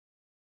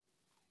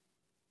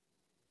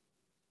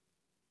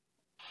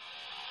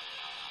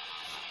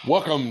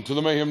Welcome to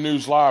the Mayhem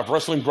News Live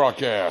Wrestling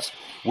Broadcast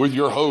with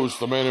your host,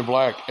 the Man in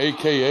Black,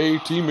 a.k.a.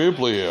 T-Mib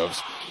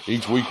Lives.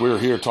 Each week we're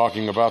here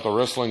talking about the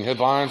wrestling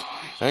headlines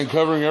and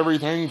covering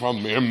everything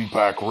from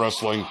Impact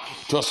Wrestling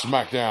to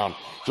SmackDown.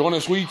 Join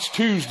us each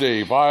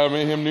Tuesday via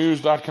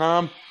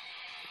MayhemNews.com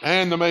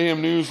and the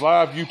Mayhem News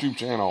Live YouTube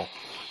channel.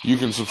 You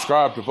can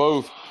subscribe to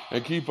both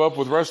and keep up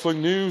with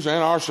wrestling news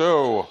and our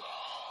show.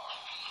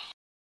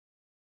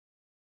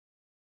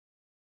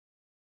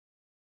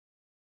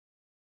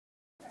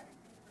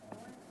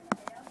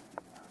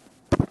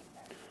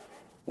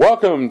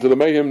 Welcome to the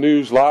Mayhem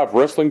News Live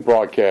Wrestling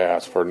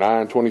Broadcast for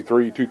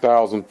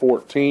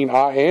 9/23/2014.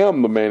 I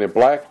am the Man in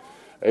Black,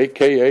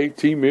 a.k.a.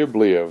 T-Mib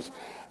Lives.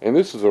 And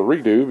this is a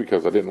redo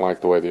because I didn't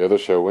like the way the other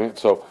show went,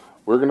 so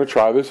we're going to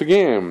try this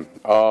again.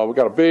 We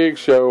got a big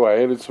show.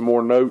 I added some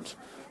more notes,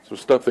 some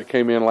stuff that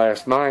came in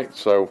last night,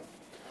 so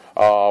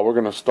we're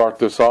going to start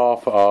this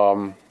off.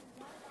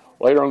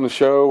 Later on the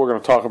show, we're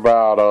going to talk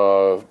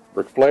about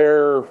Ric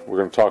Flair. We're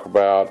going to talk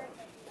about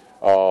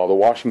the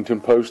Washington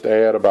Post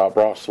ad about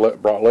Brock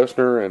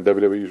Lesnar and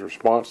WWE's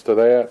response to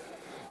that.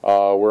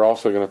 We're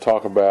also going to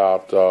talk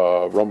about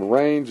Roman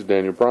Reigns and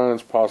Daniel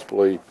Bryan's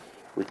possibly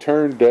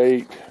return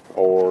date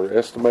or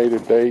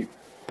estimated date.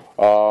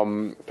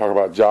 Talk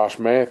about Josh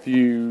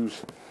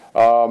Mathews.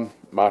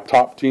 My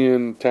top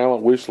 10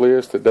 talent wish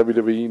list that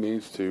WWE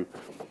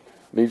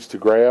needs to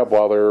grab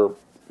while they're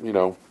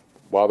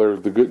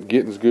the good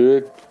getting's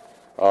good.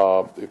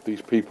 If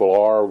these people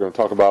are, we're going to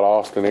talk about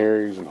Austin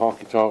Aries and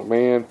Honky Tonk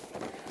Man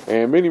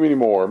and many, many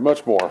more,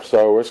 much more.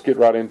 So let's get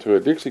right into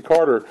it. Dixie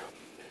Carter,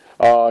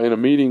 in a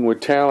meeting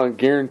with talent,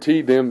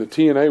 guaranteed them that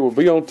TNA will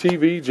be on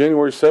TV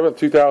January 7th,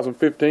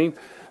 2015.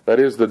 That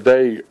is the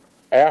day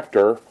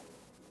after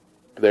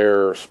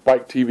their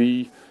Spike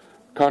TV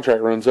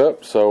contract runs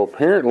up. So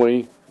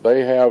apparently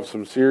they have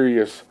some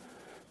serious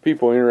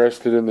people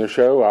interested in their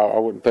show. I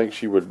wouldn't think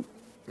she would,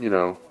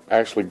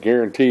 actually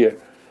guarantee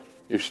it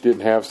if she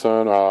didn't have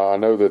some. I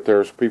know that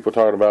there's people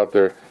talking about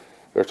they're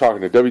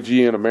talking to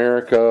WGN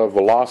America,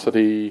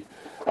 Velocity,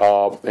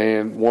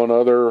 and one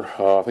other.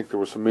 I think there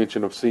was some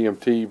mention of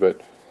CMT, but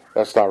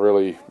that's not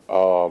really.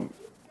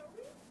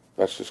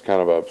 That's just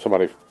kind of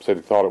somebody said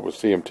he thought it was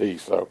CMT.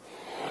 So,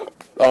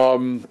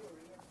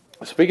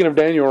 speaking of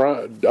Daniel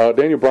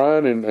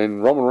Bryan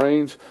and Roman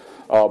Reigns,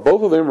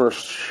 both of them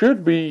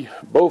should be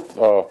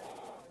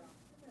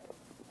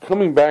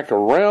coming back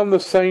around the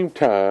same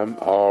time.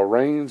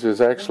 Reigns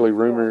is actually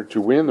rumored to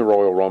win the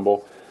Royal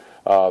Rumble.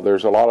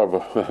 There's a lot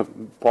of,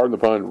 pardon the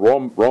pun,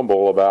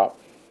 rumble about,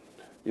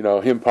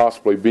 him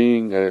possibly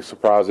being a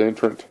surprise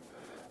entrant.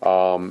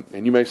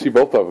 And you may see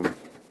both of them.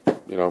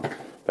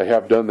 They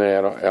have done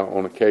that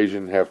on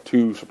occasion, have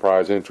two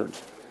surprise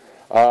entrants.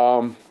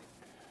 Vince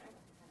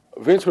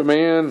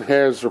McMahon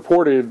has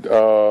reported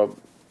to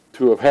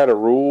have had a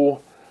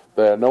rule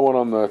that no one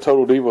on the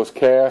Total Divas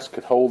cast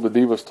could hold the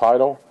Divas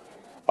title.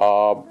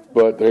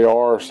 But they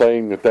are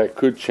saying that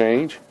could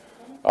change.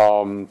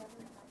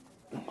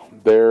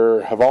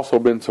 There have also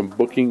been some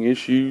booking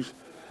issues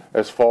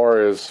as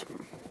far as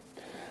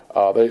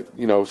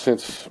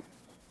since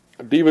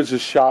Divas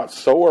is shot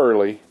so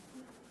early,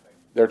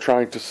 they're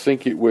trying to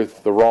sync it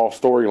with the Raw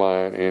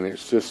storyline, and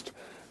it's just,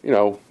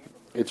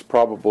 it's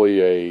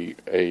probably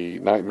a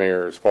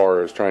nightmare as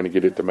far as trying to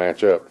get it to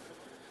match up.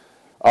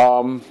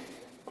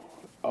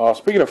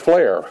 Speaking of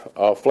Flair,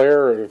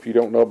 if you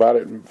don't know about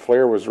it,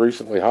 Flair was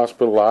recently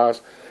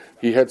hospitalized.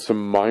 He had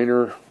some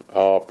minor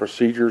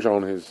procedures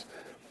on his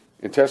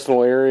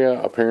intestinal area.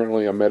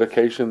 Apparently a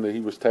medication that he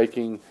was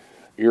taking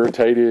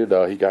irritated.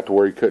 He got to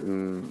where he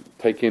couldn't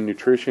take in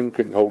nutrition,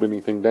 couldn't hold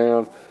anything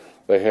down.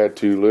 They had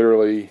to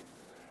literally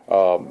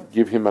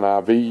give him an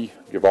IV,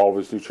 give all of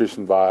his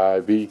nutrition via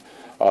IV.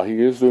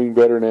 He is doing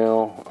better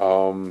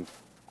now,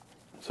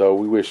 so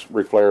we wish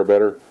Ric Flair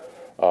better.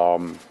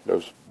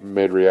 Those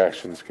med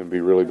reactions can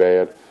be really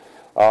bad.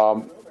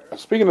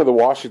 Speaking of the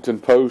Washington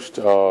Post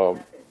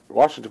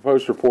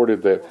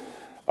reported that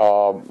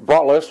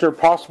Brock Lesnar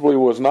possibly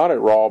was not at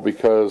Raw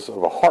because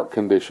of a heart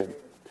condition.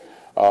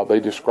 They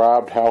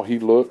described how he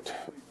looked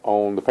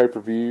on the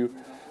pay-per-view.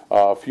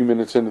 A few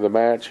minutes into the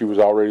match, he was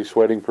already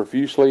sweating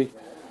profusely.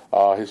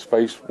 His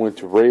face went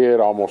to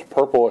red, almost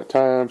purple at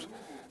times.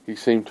 He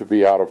seemed to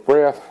be out of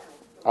breath.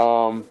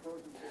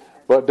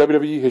 But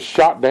WWE has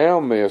shot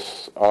down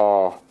this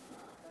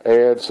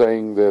ad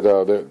saying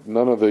that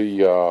none of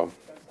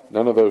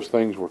those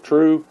things were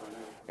true,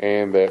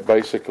 and that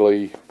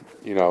basically,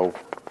 there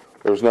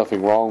was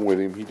nothing wrong with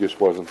him. He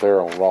just wasn't there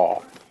on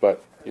Raw.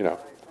 But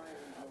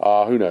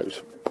who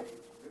knows?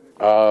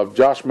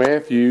 Josh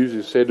Mathews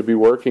is said to be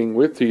working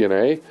with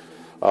TNA.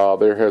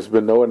 There has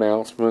been no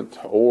announcement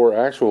or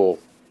actual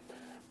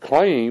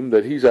claim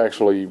that he's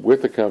actually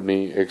with the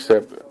company,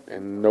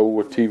 and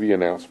no TV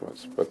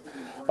announcements. But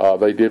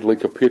they did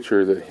leak a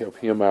picture of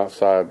him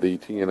outside the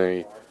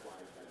TNA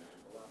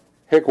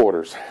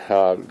headquarters.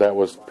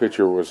 That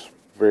picture was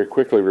very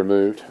quickly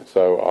removed,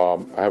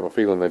 so I have a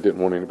feeling they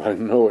didn't want anybody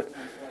to know it.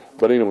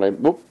 But anyway,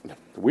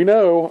 we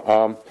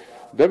know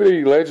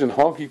WWE legend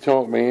Honky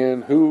Tonk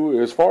Man,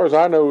 who, as far as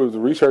I know, the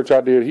research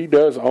I did, he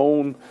does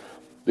own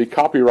the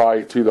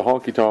copyright to the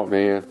Honky Tonk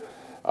Man,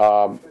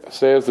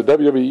 says the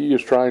WWE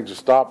is trying to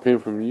stop him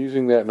from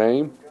using that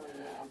name,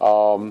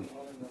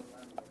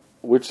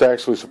 which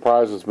actually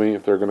surprises me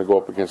if they're going to go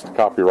up against the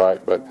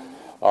copyright. But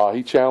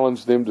he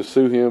challenged them to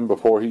sue him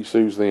before he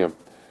sues them.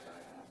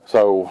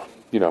 So,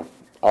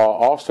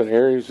 Austin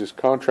Aries, his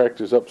contract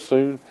is up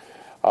soon,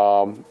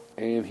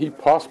 and he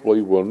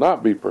possibly will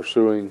not be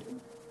pursuing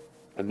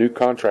a new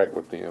contract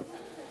with them.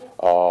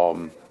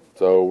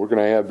 So we're going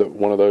to add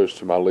one of those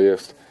to my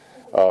list.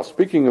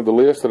 Speaking of the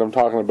list that I'm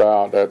talking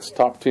about, that's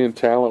top 10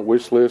 talent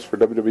wish list for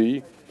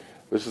WWE.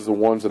 This is the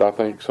ones that I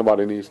think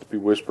somebody needs to be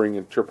whispering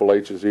in Triple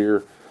H's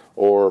ear,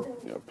 or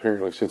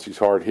apparently since he's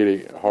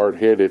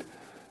hard-headed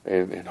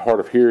and hard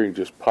of hearing,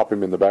 just pop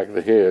him in the back of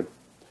the head.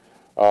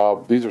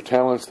 These are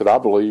talents that I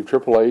believe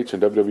Triple H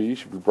and WWE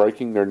should be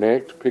breaking their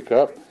neck to pick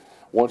up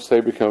once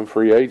they become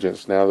free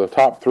agents. Now, the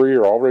top 3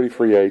 are already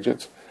free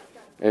agents,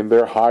 and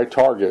they're high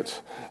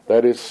targets.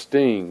 That is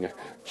Sting,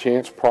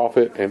 Chance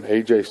Prophet, and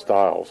AJ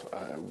Styles.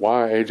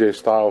 Why AJ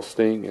Styles,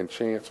 Sting, and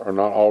Chance are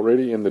not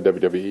already in the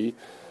WWE,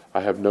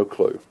 I have no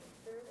clue.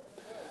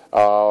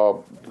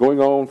 Going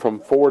on from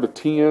 4 to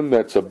 10,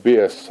 that's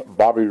Abyss,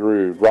 Bobby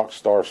Roode,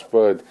 Rockstar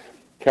Spud,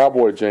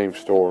 Cowboy James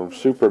Storm,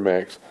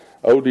 Supermax,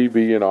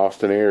 ODB, and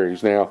Austin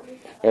Aries. Now,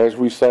 as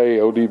we say,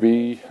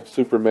 ODB,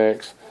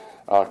 Supermax,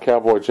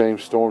 Cowboy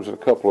James Storms, and a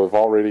couple have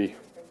already,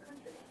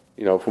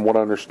 from what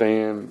I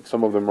understand,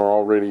 some of them are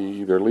already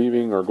either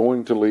leaving or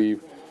going to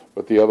leave,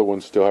 but the other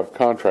ones still have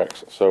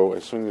contracts. So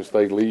as soon as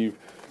they leave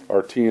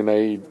or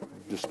TNA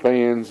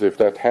disbands, if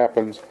that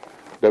happens,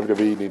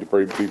 WWE need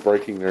to be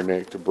breaking their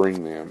neck to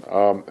bring them.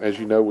 As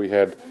you know, we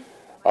had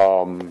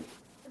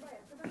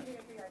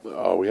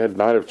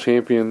Night of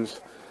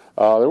Champions.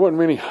 There wasn't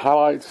many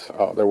highlights.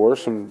 There were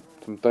some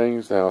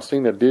things. Now,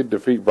 Cena did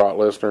defeat Brock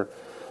Lesnar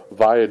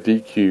via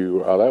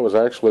DQ. That was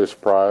actually a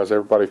surprise.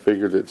 Everybody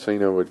figured that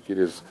Cena would get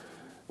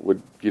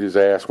his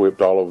ass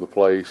whipped all over the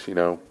place,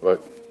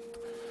 But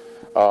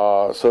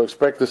so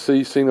expect to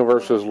see Cena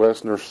versus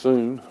Lesnar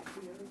soon.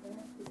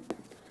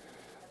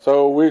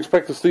 So we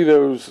expect to see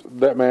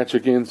that match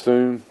again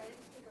soon.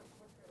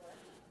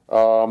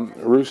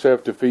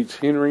 Rusev defeats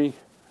Henry.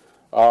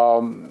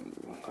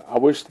 I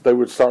wish they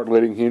would start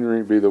letting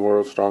Henry be the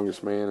world's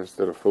strongest man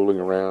instead of fooling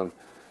around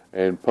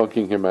and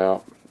punking him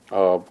out.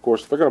 Of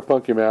course, if they're going to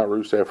punk him out,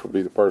 Rusev will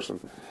be the person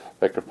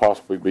that could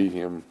possibly beat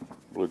him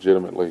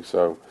legitimately.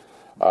 So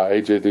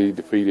AJD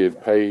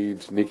defeated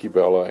Paige, Nikki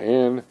Bella,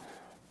 and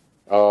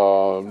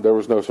there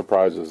was no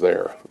surprises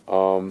there.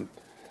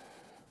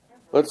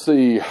 Let's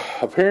see.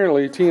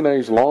 Apparently,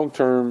 TNA's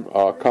long-term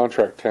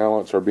contract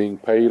talents are being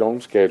paid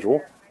on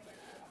schedule.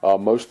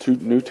 Most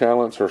new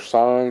talents are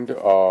signed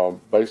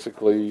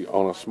basically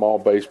on a small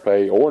base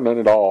pay or none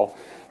at all.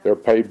 They're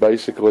paid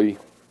basically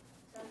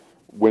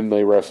when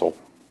they wrestle,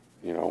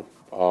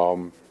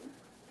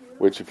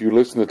 which if you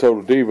listen to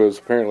Total Divas,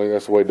 apparently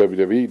that's the way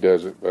WWE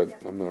does it, but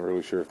I'm not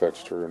really sure if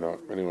that's true or not.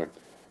 Anyway,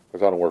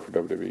 because I don't work for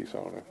WWE, so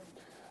I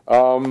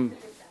don't know.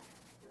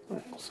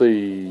 Let's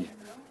see.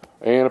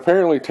 And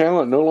apparently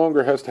talent no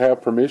longer has to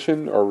have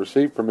permission or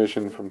receive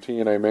permission from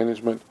TNA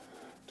management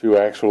to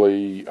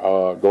actually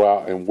go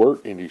out and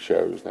work indie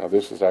shows. Now,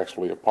 this is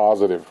actually a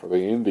positive for the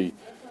indie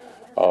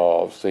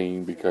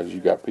scene because you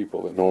got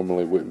people that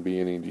normally wouldn't be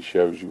in indie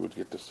shows. You would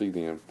get to see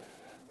them.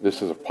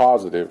 This is a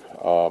positive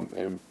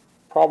and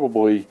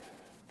probably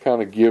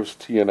kind of gives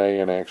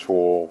TNA an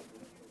actual,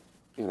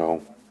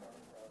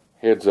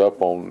 heads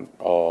up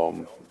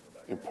on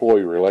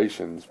employee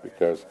relations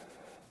because,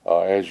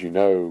 as you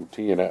know,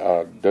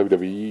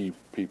 WWE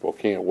people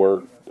can't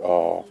work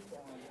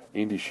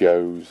indie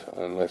shows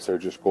unless they're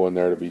just going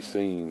there to be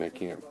seen.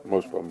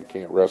 Most of them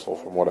can't wrestle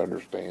from what I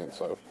understand.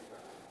 So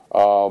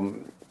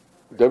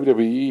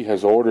WWE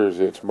has orders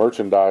its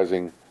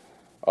merchandising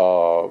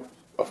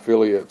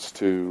affiliates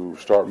to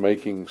start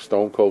making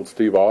Stone Cold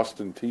Steve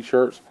Austin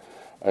t-shirts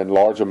in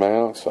large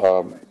amounts,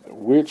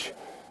 which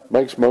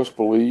makes most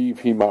believe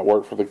he might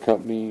work for the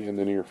company in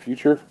the near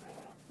future.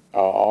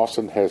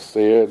 Austin has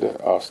stated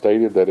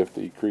that if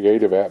the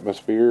creative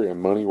atmosphere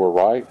and money were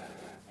right,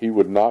 he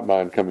would not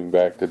mind coming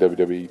back to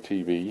WWE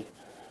TV.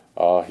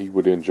 He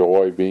would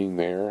enjoy being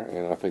there,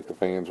 and I think the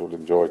fans would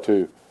enjoy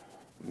too.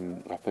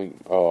 I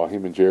think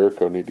him and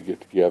Jericho need to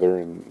get together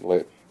and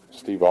let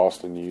Steve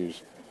Austin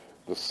use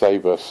the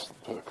Save Us,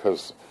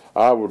 because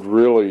I would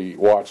really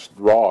watch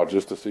Raw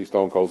just to see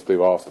Stone Cold Steve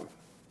Austin.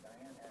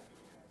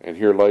 And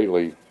here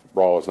lately,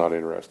 Raw is not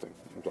interesting.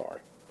 I'm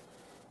sorry.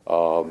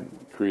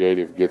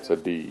 Creative gets a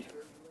D.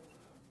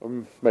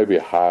 Maybe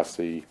a high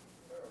C.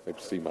 Maybe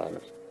C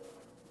minus.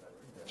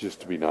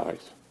 Just to be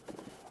nice.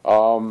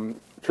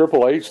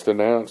 Triple H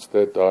announced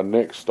that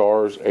next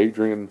stars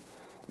Adrian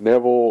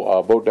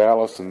Neville, Bo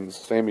Dallas, and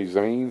Sami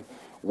Zayn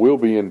will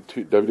be in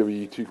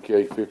WWE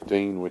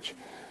 2K15,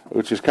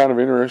 which is kind of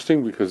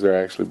interesting because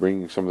they're actually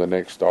bringing some of the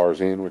next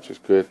stars in, which is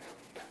good.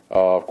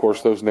 Of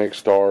course, those next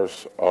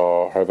stars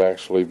have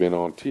actually been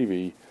on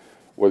TV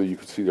whether you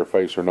could see their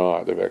face or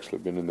not. They've actually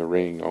been in the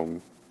ring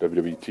on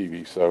WWE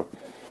TV, so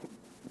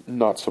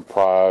not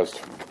surprised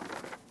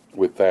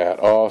with that.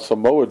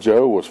 Samoa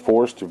Joe was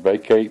forced to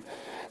vacate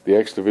the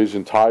X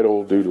Division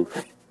title due to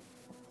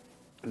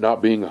not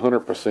being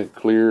 100%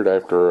 cleared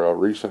after a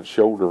recent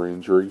shoulder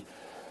injury.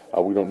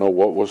 We don't know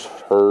what was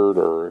hurt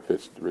or if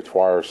it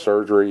requires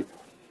surgery.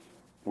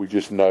 We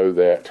just know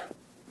that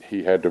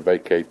he had to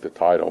vacate the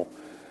title.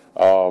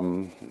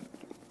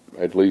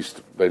 At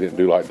least they didn't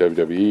do like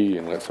WWE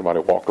and let somebody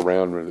walk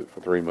around with it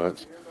for 3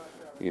 months,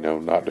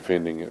 not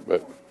defending it.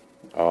 But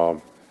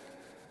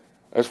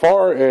as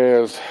far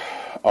as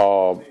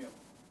the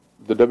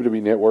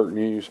WWE Network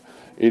news,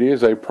 it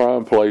is a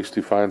prime place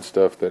to find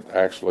stuff that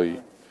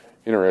actually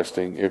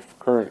interesting. If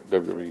current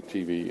WWE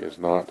TV is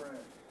not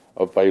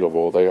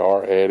available, they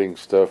are adding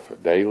stuff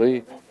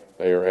daily.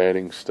 They are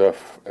adding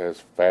stuff as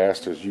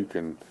fast as you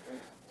can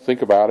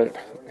think about it,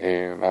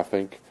 and I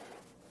think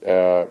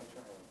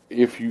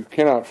if you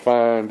cannot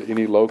find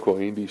any local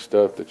indie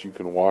stuff that you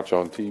can watch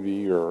on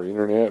TV or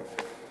internet,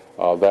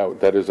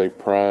 that is a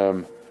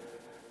prime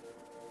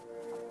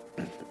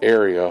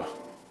area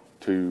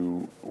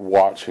to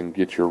watch and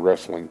get your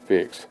wrestling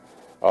fix.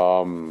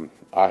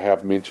 I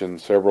have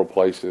mentioned several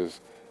places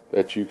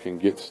that you can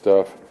get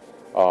stuff.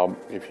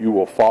 If you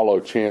will follow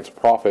Chance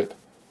Prophet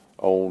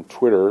on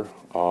Twitter,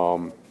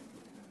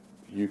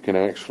 you can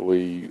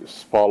actually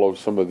follow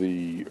some of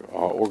the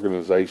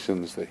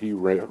organizations that he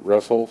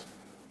wrestles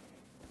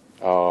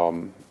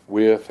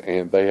with,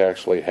 and they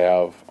actually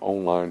have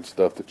online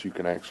stuff that you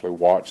can actually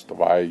watch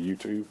via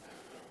YouTube.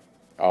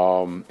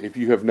 If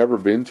you have never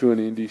been to an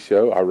indie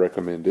show, I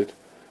recommend it.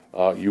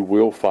 You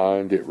will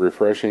find it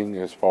refreshing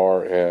as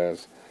far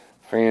as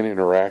fan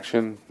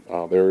interaction.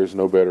 There is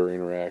no better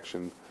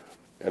interaction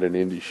at an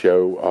indie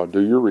show.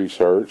 Do your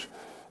research.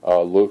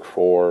 Look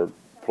for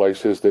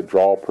places that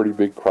draw pretty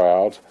big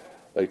crowds.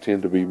 They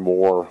tend to be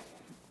more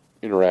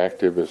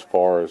interactive as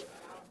far as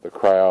the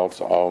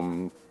crowds.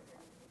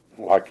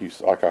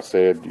 Like I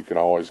said, you can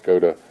always go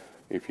to,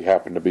 if you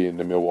happen to be in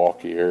the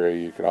Milwaukee area,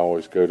 you can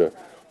always go to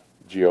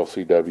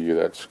GLCW.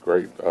 That's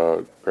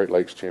Great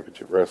Lakes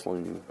Championship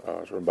Wrestling.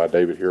 It's run by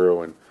David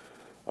Hero, and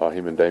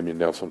him and Damian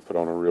Nelson put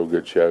on a real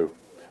good show.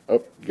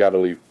 Got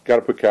to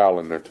put Kyle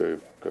in there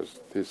too, because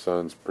his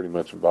son's pretty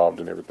much involved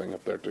in everything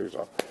up there too.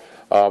 So,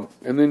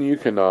 and then you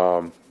can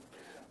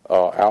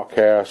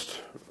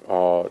Outcast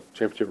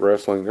Championship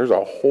Wrestling. There's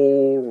a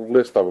whole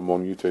list of them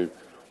on YouTube,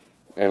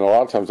 and a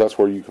lot of times that's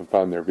where you can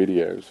find their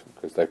videos,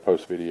 because they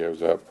post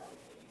videos up.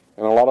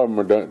 And a lot of them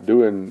are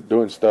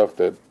doing stuff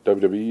that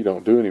WWE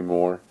don't do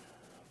anymore,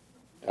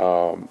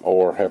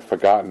 or have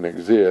forgotten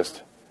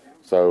exist.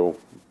 So,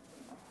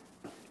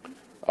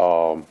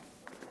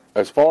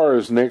 as far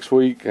as next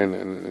week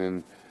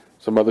and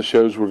some other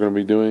shows we're going to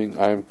be doing,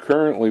 I'm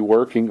currently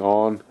working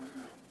on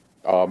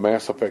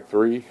Mass Effect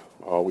 3.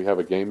 We have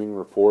a gaming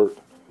report,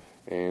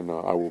 and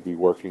I will be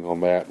working on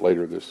that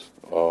later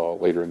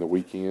in the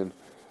weekend.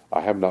 I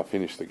have not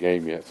finished the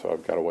game yet, so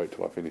I've got to wait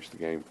till I finish the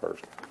game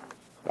first.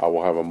 I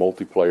will have a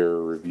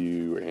multiplayer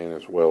review and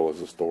as well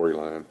as a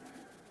storyline.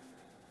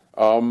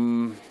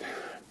 Clan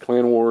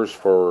Wars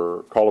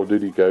for Call of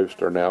Duty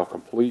Ghost are now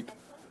complete.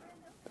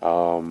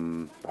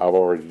 I've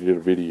already did a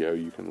video.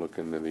 You can look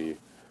into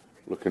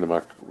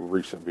my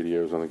recent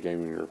videos on the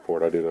gaming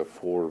report. I did a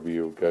full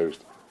review of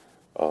Ghost,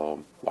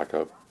 like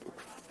a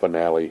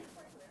finale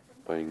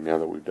thing. Now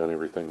that we've done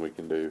everything we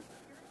can do,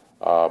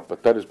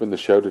 but that has been the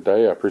show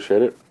today. I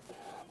appreciate it.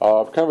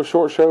 Kind of a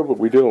short show, but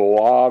we did a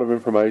lot of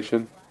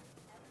information.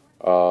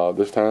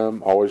 This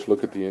time, always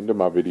look at the end of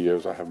my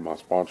videos. I have my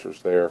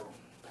sponsors there.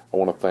 I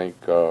want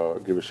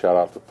to give a shout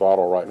out to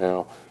Throttle right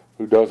now,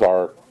 who does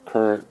our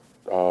current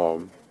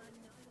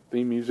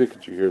theme music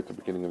that you hear at the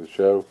beginning of the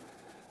show.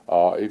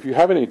 If you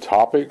have any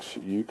topics,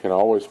 you can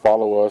always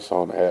follow us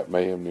on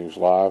 @Mayhem News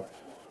Live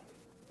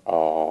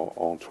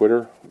on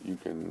Twitter. You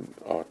can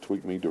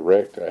tweet me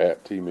direct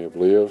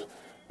 @TMibLives.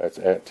 That's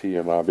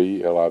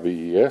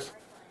 @TMIBLIVES.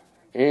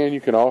 And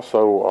you can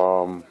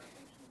also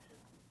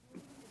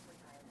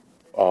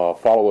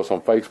follow us on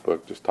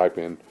Facebook. Just type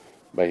in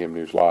Mayhem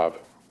News Live.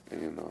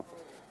 And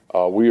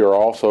we are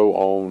also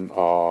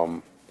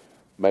on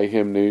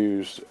Mayhem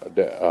News,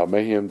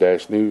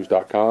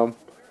 mayhem-news.com.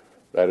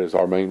 That is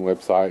our main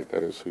website.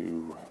 That is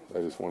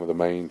one of the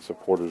main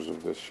supporters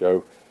of this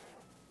show.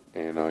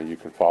 And you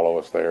can follow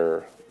us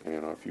there.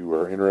 And if you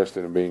are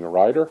interested in being a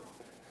writer,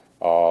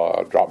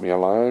 drop me a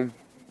line.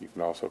 You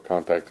can also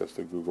contact us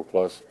through Google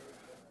Plus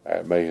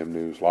at Mayhem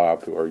News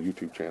Live through our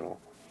YouTube channel.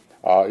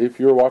 If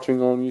you're watching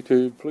on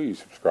YouTube, please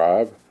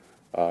subscribe.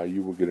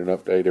 You will get an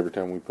update every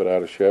time we put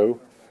out a show,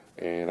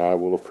 and I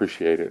will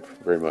appreciate it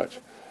very much.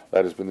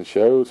 That has been the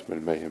show. It's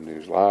been Mayhem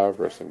News Live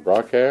Wrestling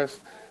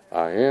Broadcast.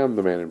 I am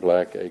the Man in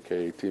Black,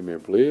 a.k.a.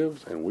 T-Mib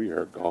Lives, and we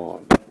are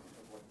gone.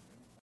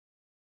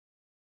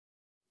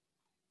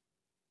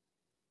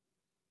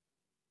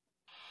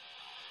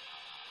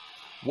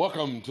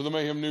 Welcome to the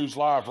Mayhem News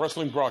Live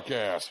Wrestling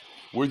Broadcast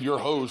with your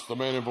host, the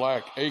Man in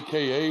Black,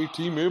 a.k.a.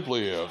 T-Mib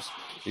Lives.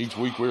 Each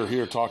week we're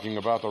here talking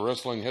about the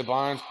wrestling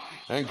headlines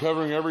and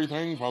covering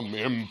everything from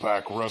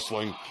Impact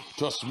Wrestling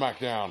to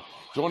SmackDown.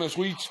 Join us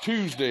weeks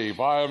Tuesday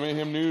via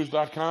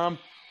MayhemNews.com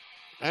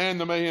and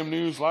the Mayhem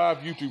News Live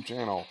YouTube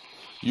channel.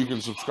 You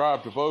can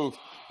subscribe to both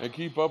and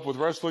keep up with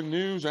wrestling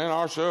news and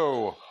our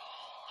show.